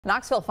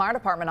Knoxville Fire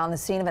Department on the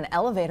scene of an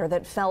elevator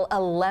that fell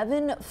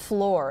 11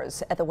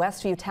 floors at the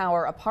Westview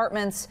Tower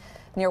Apartments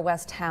near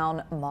West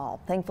Town Mall.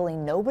 Thankfully,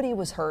 nobody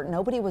was hurt.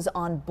 Nobody was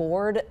on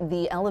board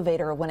the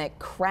elevator when it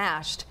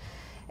crashed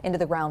into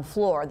the ground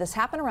floor. This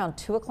happened around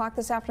 2 o'clock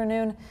this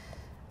afternoon.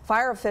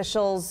 Fire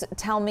officials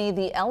tell me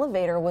the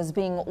elevator was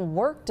being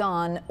worked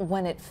on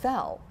when it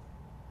fell.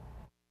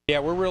 Yeah,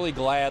 we're really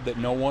glad that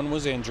no one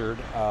was injured.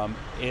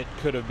 It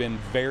could have been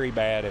very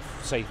bad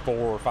if, say, 4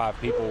 or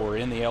 5 people were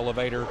in the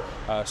elevator.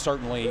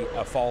 Certainly,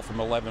 a fall from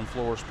 11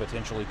 floors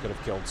potentially could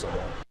have killed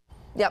someone.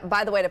 Yeah,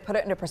 by the way, to put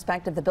it into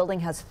perspective, the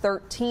building has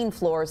 13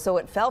 floors, so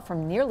it fell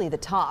from nearly the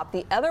top.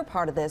 The other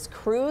part of this,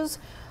 crews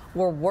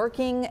were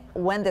working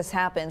when this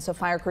happened, so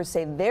fire crews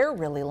say they're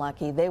really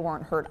lucky they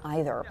weren't hurt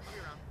either.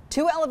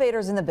 2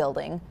 elevators in the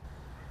building.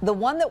 The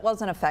one that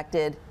wasn't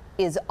affected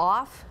is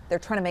off. They're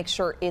trying to make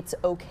sure it's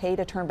okay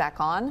to turn back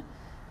on.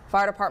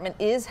 Fire department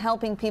is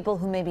helping people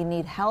who maybe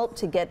need help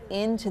to get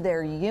into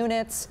their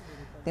units.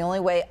 The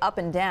only way up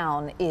and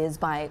down is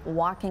by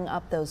walking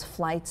up those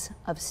flights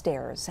of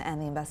stairs,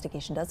 and the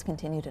investigation does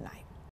continue tonight.